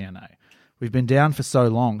supporters' DNA. We've been down for so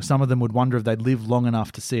long, some of them would wonder if they'd live long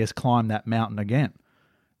enough to see us climb that mountain again.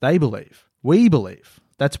 They believe. We believe.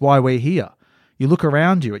 That's why we're here. You look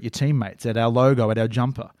around you at your teammates, at our logo, at our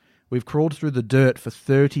jumper. We've crawled through the dirt for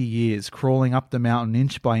 30 years, crawling up the mountain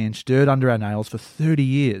inch by inch, dirt under our nails for 30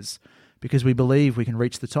 years, because we believe we can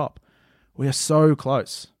reach the top. We are so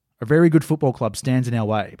close. A very good football club stands in our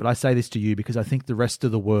way, but I say this to you because I think the rest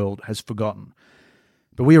of the world has forgotten.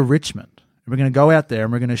 But we are Richmond. We're going to go out there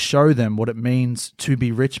and we're going to show them what it means to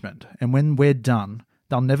be Richmond. And when we're done,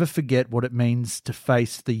 they'll never forget what it means to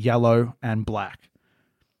face the yellow and black.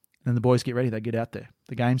 And then the boys get ready. They get out there.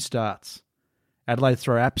 The game starts. Adelaide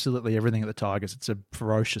throw absolutely everything at the Tigers. It's a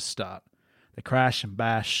ferocious start. They crash and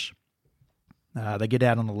bash. They get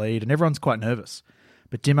out on the lead and everyone's quite nervous.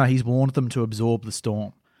 But Dimmer, he's warned them to absorb the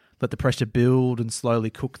storm. Let the pressure build and slowly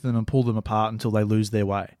cook them and pull them apart until they lose their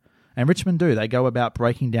way. And Richmond do. They go about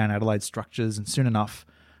breaking down Adelaide's structures, and soon enough,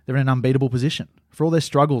 they're in an unbeatable position. For all their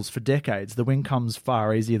struggles for decades, the win comes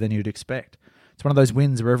far easier than you'd expect. It's one of those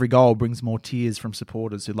wins where every goal brings more tears from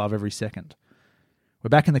supporters who love every second. We're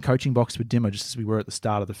back in the coaching box with Dimmer just as we were at the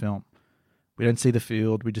start of the film. We don't see the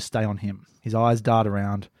field, we just stay on him. His eyes dart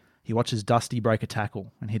around. He watches Dusty break a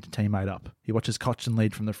tackle and hit a teammate up. He watches Cotchin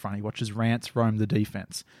lead from the front. He watches Rance roam the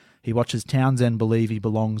defence. He watches Townsend believe he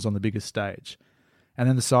belongs on the biggest stage. And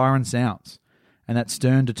then the siren sounds, and that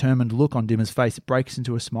stern, determined look on Dimmer's face, it breaks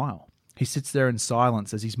into a smile. He sits there in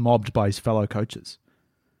silence as he's mobbed by his fellow coaches.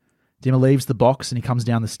 Dimmer leaves the box and he comes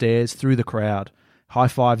down the stairs, through the crowd,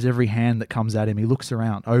 high-fives every hand that comes at him. He looks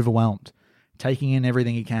around, overwhelmed, taking in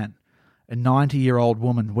everything he can. A 90-year-old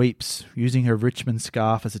woman weeps, using her Richmond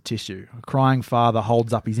scarf as a tissue. A crying father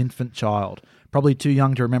holds up his infant child, probably too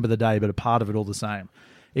young to remember the day, but a part of it all the same.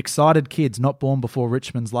 Excited kids not born before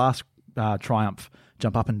Richmond's last triumph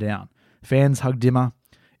jump up and down. Fans hug Dimmer.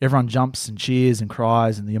 Everyone jumps and cheers and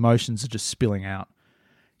cries, and the emotions are just spilling out.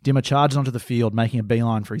 Dimmer charges onto the field, making a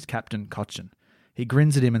beeline for his captain, Cotchin. He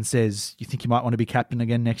grins at him and says, "You think you might want to be captain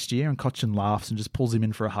again next year?" And Cochin laughs and just pulls him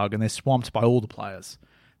in for a hug, and they're swamped by all the players.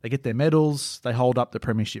 They get their medals, they hold up the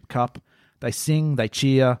Premiership Cup, they sing, they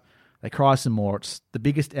cheer, they cry some more. It's the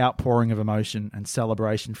biggest outpouring of emotion and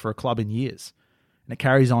celebration for a club in years. And it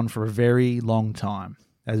carries on for a very long time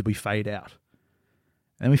as we fade out.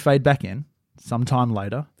 And then we fade back in, sometime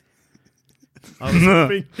later.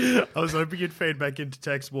 I was hoping you'd fade back into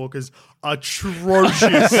Tex Walker's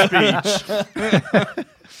atrocious speech.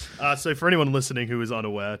 So for anyone listening who is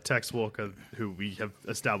unaware, Tex Walker, who we have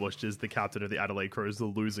established is the captain of the Adelaide Crows, the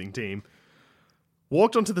losing team,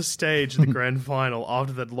 walked onto the stage in the grand final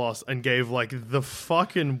after that loss and gave like the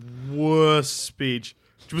fucking worst speech.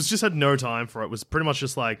 It was just had no time for it. It was pretty much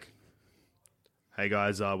just like, "Hey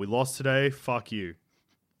guys, we lost today. Fuck you."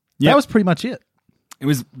 That was pretty much it. It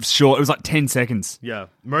was short. It was like 10 seconds. Yeah,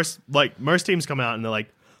 most teams come out and they're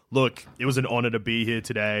like, "Look, it was an honor to be here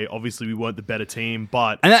today. Obviously, we weren't the better team,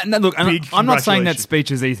 but Look, big I'm not saying that congratulations." speech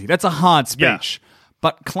is easy. That's a hard Yeah. speech.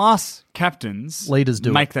 But class captains Leaders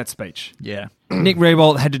do make it. that speech. Yeah. Nick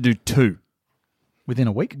Riewoldt had to do 2 Within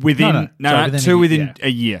a week? within Sorry, 2 within yeah. a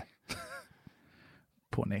year.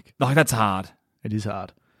 Poor Nick. Like that's hard. It is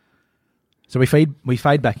hard. So we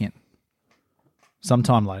fade back in.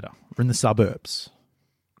 Sometime later, we're in the suburbs.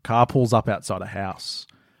 Car pulls up outside a house.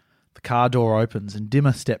 The car door opens and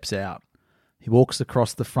Dimmer steps out. He walks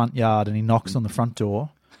across the front yard and he knocks on the front door.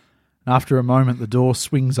 And after a moment, the door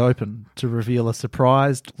swings open to reveal a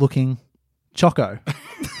surprised-looking Choco.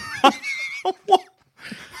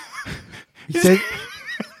 He says,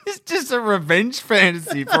 It's just a revenge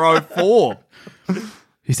fantasy for 04.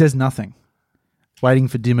 he says nothing, waiting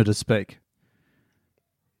for Dimmer to speak.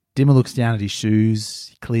 Dimmer looks down at his shoes,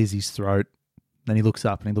 he clears his throat, then he looks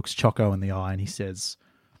up and he looks Choco in the eye and he says,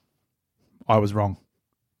 "I was wrong."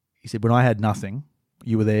 He said, "When I had nothing,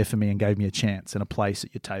 you were there for me and gave me a chance and a place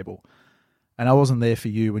at your table. And I wasn't there for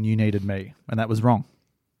you when you needed me, and that was wrong.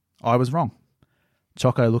 I was wrong."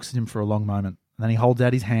 Choco looks at him for a long moment, and then he holds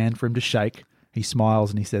out his hand for him to shake. He smiles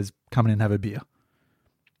and he says, "Come in and have a beer."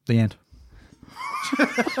 The end.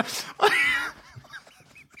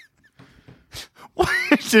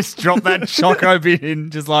 Just drop that Choco bit in.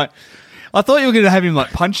 Just like, I thought you were going to have him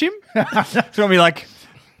like punch him. It's going to be like,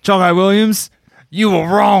 "Choco Williams, you were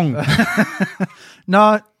wrong."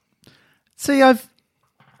 No. See, I've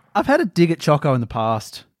had a dig at Choco in the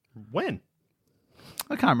past. When?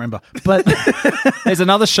 I can't remember. But There's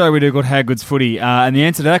another show we do called How Good's Footy, and the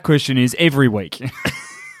answer to that question is every week.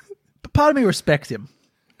 but part of me respects him.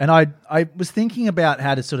 And I was thinking about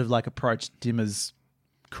how to sort of like approach Dimmer's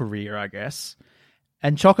career, I guess.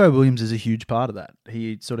 And Choco Williams is a huge part of that.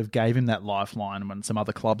 He sort of gave him that lifeline when some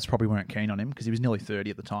other clubs probably weren't keen on him because he was nearly 30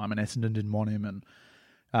 at the time and Essendon didn't want him.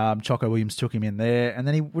 And Choco Williams took him in there. And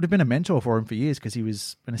then he would have been a mentor for him for years because he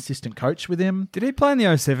was an assistant coach with him. Did he play in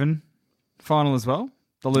the 07 final as well?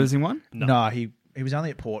 The losing one? No, he was only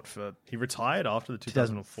at Port for... He retired after the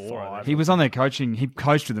 2004. 2005. He was on there coaching. He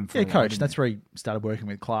coached with them for Yeah, a while, coach. didn't That's where he started working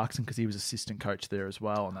with Clarkson because he was assistant coach there as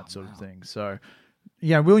well and that sort of thing. So,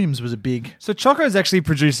 yeah, Williams was a big... So Choco's actually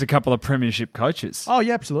produced a couple of premiership coaches. Oh,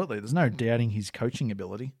 yeah, absolutely. There's no doubting his coaching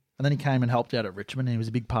ability. And then he came and helped out at Richmond and he was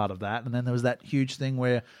a big part of that. And then there was that huge thing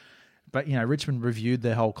where, Richmond reviewed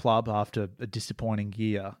their whole club after a disappointing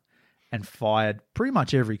year and fired pretty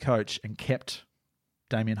much every coach and kept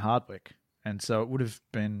Damien Hardwick. And so it would have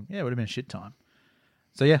been a shit time.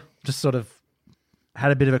 So, yeah, just sort of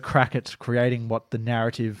had a bit of a crack at creating what the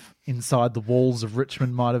narrative inside the walls of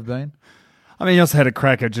Richmond might have been. I mean, he also had a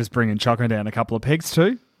crack at just bringing Choco down a couple of pegs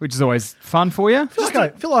too, which is always fun for you. I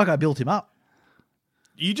feel like I built him up.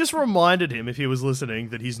 You just reminded him, if he was listening,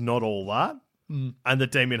 that he's not all that and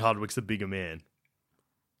that Damien Hardwick's the bigger man.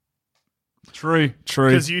 True.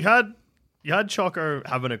 Because you had Choco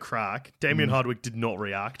having a crack, Damien Hardwick did not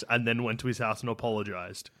react, and then went to his house and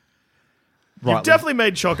apologized. You've definitely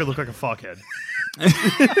made Choco look like a fuckhead.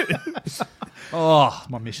 It's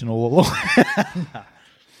my mission all along.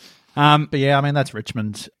 But yeah, I mean, that's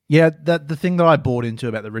Richmond. Yeah, the thing that I bought into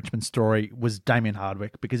about the Richmond story was Damien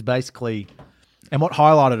Hardwick because basically, and what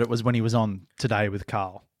highlighted it was when he was on Today with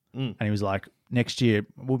Carl and he was like, "Next year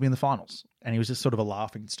we'll be in the finals." And he was just sort of a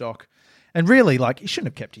laughing stock. And really, like, he shouldn't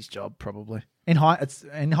have kept his job probably. In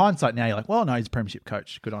hindsight now, you're like, well, no, he's a premiership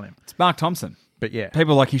coach. Good on him. It's Mark Thompson. But yeah.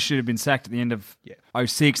 People like he should have been sacked at the end of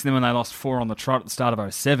 06, and then when they lost 4 on the trot at the start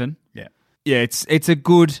of 07. Yeah. Yeah, it's a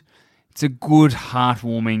good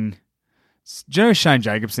heartwarming. Do you know who Shane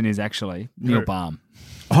Jacobson is actually? Neil Who? Baum.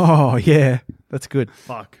 Oh, yeah. That's good.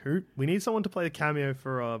 Fuck, who? We need someone to play the cameo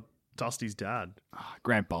for Dusty's dad.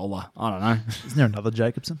 Grant Bowler. I don't know. Isn't there another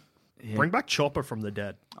Jacobson? Bring back Chopper from the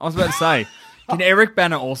dead. I was about to say, can Eric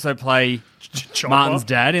Banner also play Chopper? Martin's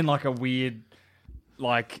dad in like a weird,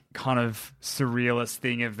 like kind of surrealist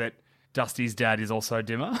thing of that Dusty's dad is also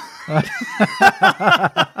Dimmer?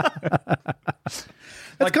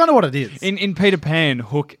 That's kind of what it is. In Peter Pan,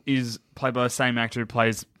 Hook is played by the same actor who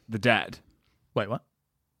plays the dad. Wait, what?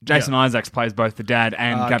 Jason Isaacs plays both the dad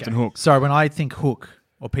and Captain Hook. Sorry, when I think Hook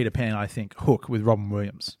or Peter Pan, I think Hook with Robin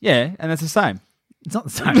Williams. Yeah, and that's the same. It's not the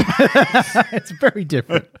same. It's very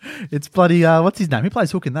different. It's bloody, what's his name? He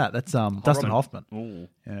plays Hook in that. That's Dustin Hoffman. Ooh.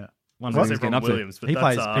 Yeah. One I what say he's getting Robin up to. Williams, but He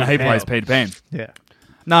that's, plays He plays Peter Pan. Yeah.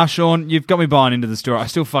 Nah, Sean, you've got me buying into the story. I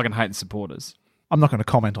still fucking hate the supporters. I'm not going to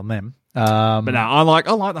comment on them. But no, I like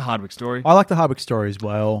the Hardwick story. I like the Hardwick story as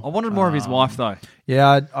well. I wanted more of his wife, though.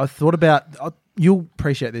 Yeah, I thought about... you'll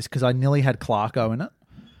appreciate this because I nearly had Clarko in it.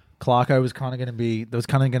 Clarko was kind of going to be... There was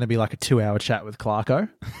kind of going to be like a 2-hour chat with Clarko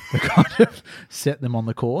to kind of set them on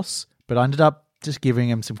the course. But I ended up just giving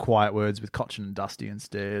him some quiet words with Cochin and Dusty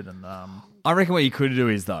instead. And I reckon what you could do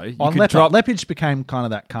is, though, you on could drop... Lepage became kind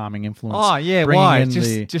of that calming influence. Oh, yeah, bringing why? in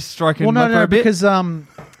Just stroking Well, him up for a bit?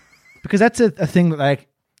 because that's a thing that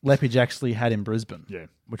Lepage actually had in Brisbane. Yeah.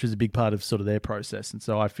 Which is a big part of sort of their process. And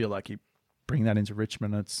so I feel like you bring that into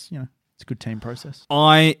Richmond, it's a good team process.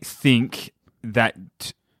 I think that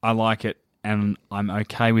I like it and I'm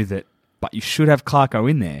okay with it, but you should have Clarko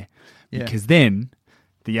in there because then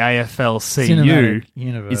the AFL-CU Cinematic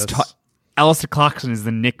universe. is... Alistair Clarkson is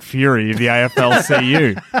the Nick Fury of the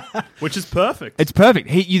AFL-CU. which is perfect. It's perfect.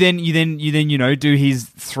 You then do his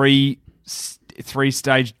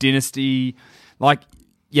three-stage dynasty. Like,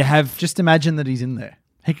 you have... Just imagine that he's in there.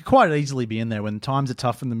 He could quite easily be in there when times are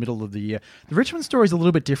tough in the middle of the year. The Richmond story is a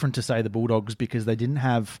little bit different to, say, the Bulldogs because they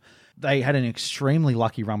had an extremely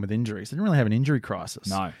lucky run with injuries. They didn't really have an injury crisis.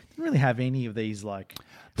 No. Didn't really have any of these, like...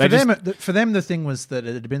 They For them, the thing was that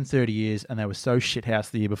it had been 30 years and they were so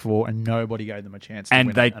shithouse the year before and nobody gave them a chance to win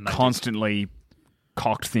and they it, constantly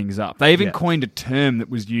cocked things up. They even coined a term that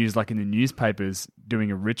was used like in the newspapers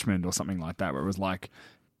doing a Richmond or something like that where it was like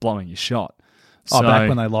blowing your shot. Back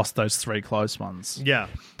when they lost those 3 close ones. Yeah.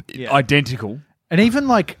 Identical. And even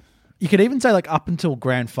like, you could even say like up until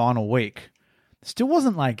grand final week, still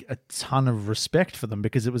wasn't like a ton of respect for them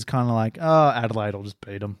because it was kind of like, Adelaide will just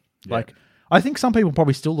beat them. Yeah. Like, I think some people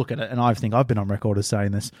probably still look at it, and I think I've been on record as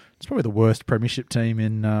saying this. It's probably the worst premiership team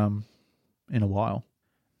in a while,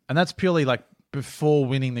 and that's purely like before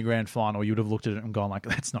winning the grand final. You would have looked at it and gone like,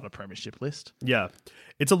 "That's not a premiership list." Yeah.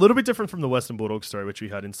 It's a little bit different from the Western Bulldogs story, which we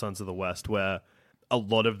had in Sons of the West, where a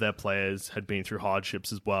lot of their players had been through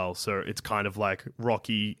hardships as well. So it's kind of like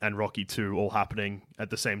Rocky and Rocky 2 all happening at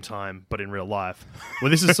the same time, but in real life. Where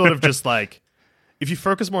this is sort of just like, if you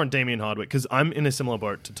focus more on Damien Hardwick, because I'm in a similar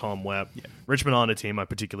boat to Tom where Richmond aren't a team I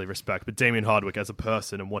particularly respect, but Damien Hardwick as a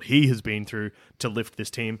person and what he has been through to lift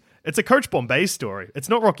this team, it's a Coach Bombay story. It's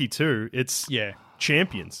not Rocky 2. It's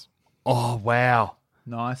champions. Oh, wow.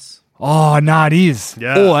 Nice. Oh, no, it is.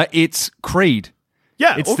 Yeah. Or it's Creed.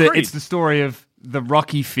 Yeah, It's or the Creed. it's the story of the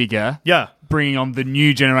Rocky figure bringing on the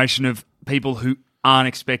new generation of people who aren't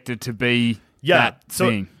expected to be that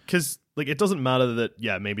thing. Because like, it doesn't matter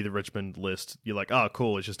that, maybe the Richmond list, you're like, oh,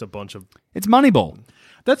 cool, it's just a bunch of... It's Moneyball.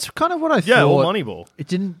 That's kind of what I thought. Yeah, or Moneyball. It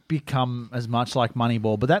didn't become as much like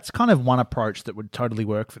Moneyball, but that's kind of one approach that would totally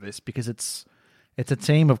work for this because it's a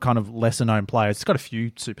team of kind of lesser known players. It's got a few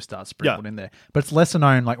superstars sprinkled in there, but it's lesser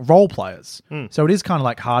known like role players. So it is kind of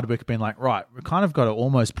like Hardwick being like, right, we've kind of got to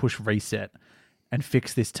almost push reset and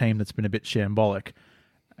fix this team that's been a bit shambolic.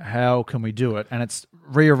 How can we do it? And it's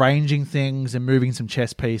rearranging things and moving some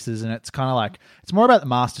chess pieces. And it's kind of like, it's more about the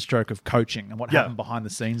masterstroke of coaching and what happened behind the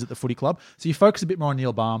scenes at the footy club. So you focus a bit more on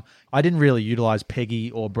Neil Baum. I didn't really utilize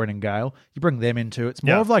Peggy or Brennan Gale. You bring them into it. It's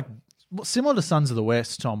more of like, similar to Sons of the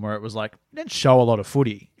West, Tom, where it was like, you didn't show a lot of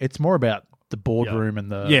footy. It's more about the boardroom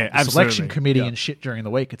and the selection committee and shit during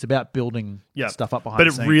the week. It's about building stuff up behind the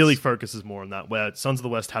scenes. But it really focuses more on that, where Sons of the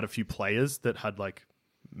West had a few players that had like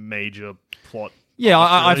major plot. Yeah,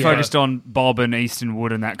 I focused on Bob and Easton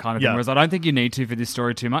Wood and that kind of thing, whereas I don't think you need to for this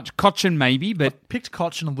story too much. Cochin maybe, but... I picked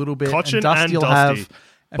Cochin a little bit. Cochin and Dusty will Dusty. have...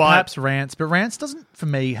 And perhaps Rance, but Rance doesn't, for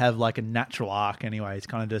me, have like a natural arc anyway. It's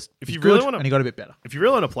kind of just, If he's you really good wanna- and he got a bit better. If you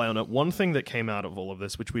really want to play on it, one thing that came out of all of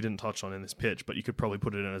this, which we didn't touch on in this pitch, but you could probably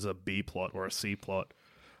put it in as a B plot or a C plot.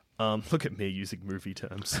 Look at me using movie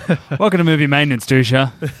terms. Welcome to Movie Maintenance,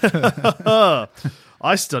 Dusha.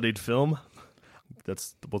 I studied film.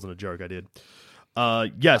 That wasn't a joke I did. So I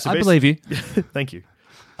believe you. Thank you.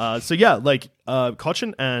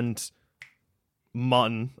 Cochin and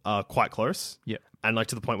Martin are quite close. Yeah. and like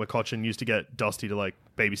to the point where Cochin used to get Dusty to like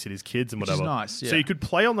babysit his kids and Which is whatever. nice, yeah. So you could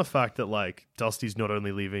play on the fact that like Dusty's not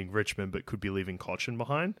only leaving Richmond but could be leaving Cochin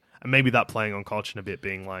behind, and maybe that playing on Cochin a bit,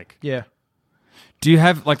 being like, Yeah. Do you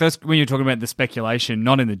have, like, those when you're talking about the speculation,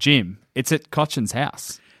 not in the gym, it's at Cochin's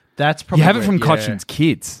house. That's probably You have it from yeah. Cochin's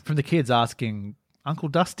kids. From the kids asking, Uncle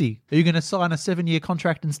Dusty, are you going to sign a 7-year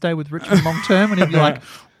contract and stay with Richmond long term? And he'd be like,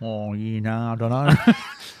 oh, you know, I don't know.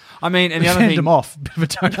 I mean, and the other Send thing, them off,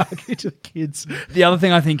 but don't argue to the kids. the other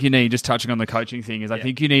thing I think you need, just touching on the coaching thing, is I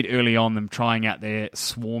think you need early on them trying out their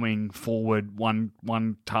swarming forward one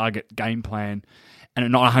target game plan, and it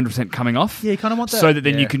not 100% coming off. Yeah, you kind of want that. So that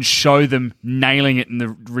then yeah. you can show them nailing it in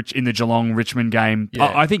the Geelong Richmond game.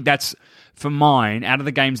 Yeah. I think that's, for mine, out of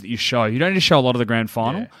the games that you show, you don't need to show a lot of the grand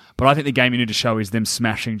final, but I think the game you need to show is them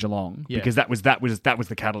smashing Geelong, because that was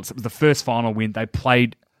the catalyst. It was the first final win. They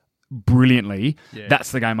played brilliantly. Yeah.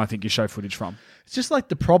 That's the game I think you show footage from. It's just like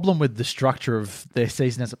the problem with the structure of their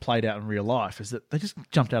season as it played out in real life is that they just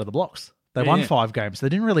jumped out of the blocks. They won 5 games. They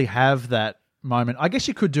didn't really have that moment. I guess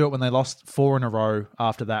you could do it when they lost 4 in a row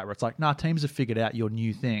after that, where it's like, nah, teams have figured out your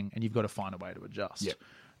new thing and you've got to find a way to adjust. Yep.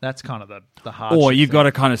 That's kind of the hard. Or you've got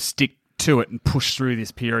to kind of stick to it and push through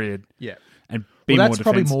this period. Yeah. And be Well, more that's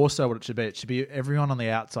probably defensive. more so what it should be. It should be everyone on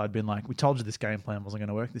the outside being like, we told you this game plan wasn't going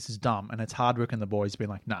to work. This is dumb. And it's Hardwick and the boys being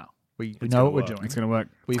like, no, we know what we're doing. It's going to work.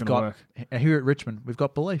 We've It's gonna got work. here at Richmond, we've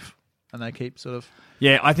got belief. And they keep sort of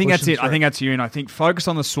Yeah, I think that's pushing it. I through. think that's you. And I think focus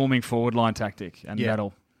on the swarming forward line tactic, and Yeah.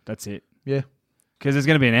 that's it. yeah, Because there's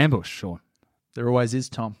going to be an ambush, Sean. there always is,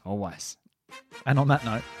 Tom. Always. And on that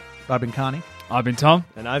note, I've been Carney. I've been Tom.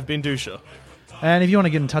 and I've been Dusha. And if you want to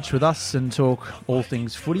get in touch with us and talk all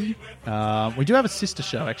things footy, we do have a sister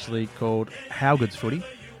show actually called How Good's Footy.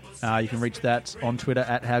 You can reach that on Twitter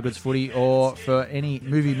at How Good's Footy, or for any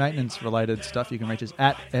movie maintenance related stuff, you can reach us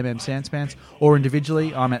at MMSanspants, or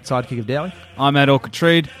individually, I'm at Sidekick of Dowling. I'm at Orchid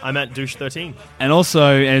Treed. I'm at Douche13. And also,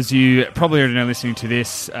 as you probably already know listening to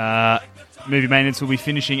this, Movie Maintenance will be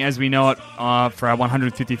finishing as we know it for our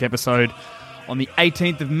 150th episode. On the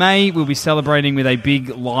 18th of May, we'll be celebrating with a big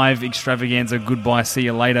live extravaganza Goodbye, See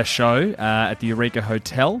You Later show at the Eureka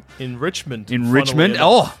Hotel In Richmond. in funnily Richmond.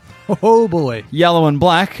 enough. Oh boy. Yellow and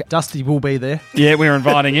black. Dusty will be there. Yeah, we're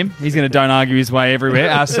inviting him. He's going to don't argue his way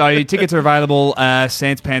everywhere. So tickets are available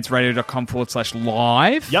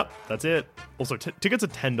sanspantsradio.com/live. Yep, that's it. Also, tickets are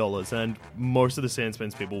 $10, and most of the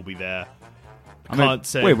Sandspans people will be there. I mean, Can't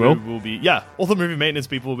say we will. who will be. Yeah, all the movie maintenance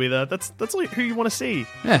people will be there. That's like who you want to see.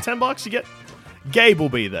 Yeah. $10, you get. Gabe will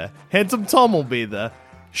be there. Handsome Tom will be there.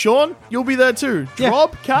 Sean, you'll be there too. Yeah.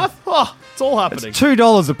 Rob, Kath, it's all happening. It's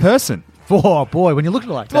 $2 a person. Oh boy, when you look at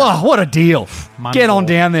it like that. Oh, what a deal. Money Get on ball.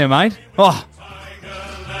 down there, mate. Oh,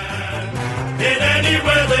 In any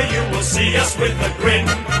weather you will see us with a grin,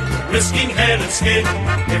 risking head and skin.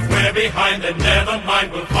 If we're behind, then never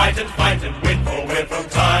mind, we'll fight and win, for we're from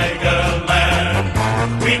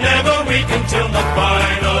Tigerland. We never weaken till the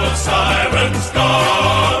final siren's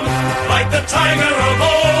gone. Like the tiger of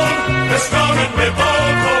old, we're strong and we're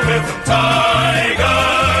bold, for we're from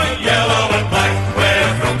Tiger, yellow and black.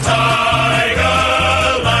 We're from Tigerland.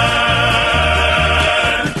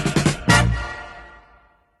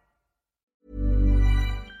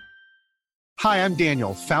 Hi, I'm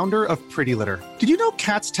Daniel, founder of Pretty Litter. Did you know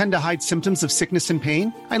cats tend to hide symptoms of sickness and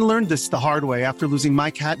pain? I learned this the hard way after losing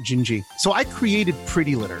my cat, Gingy. So I created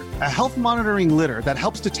Pretty Litter, a health monitoring litter that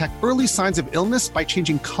helps detect early signs of illness by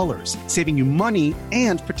changing colors, saving you money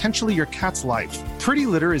and potentially your cat's life. Pretty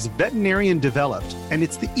Litter is veterinarian developed, and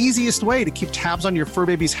it's the easiest way to keep tabs on your fur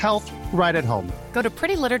baby's health right at home. Go to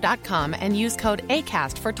prettylitter.com and use code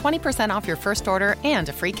ACAST for 20% off your first order and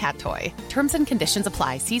a free cat toy. Terms and conditions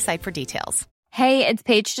apply. See site for details. Hey, it's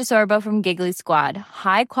Paige DeSorbo from Giggly Squad.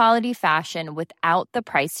 High quality fashion without the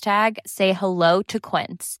price tag. Say hello to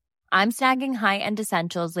Quince. I'm snagging high-end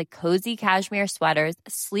essentials like cozy cashmere sweaters,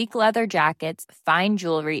 sleek leather jackets, fine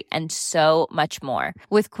jewelry, and so much more.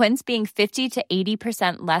 With Quince being 50 to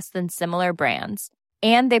 80% less than similar brands.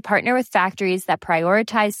 And they partner with factories that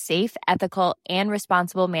prioritize safe, ethical, and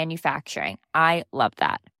responsible manufacturing. I love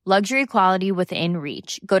that. Luxury quality within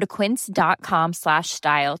reach. Go to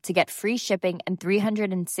quince.com/style to get free shipping and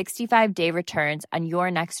 365-day returns on your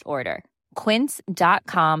next order.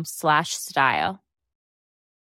 Quince.com/style.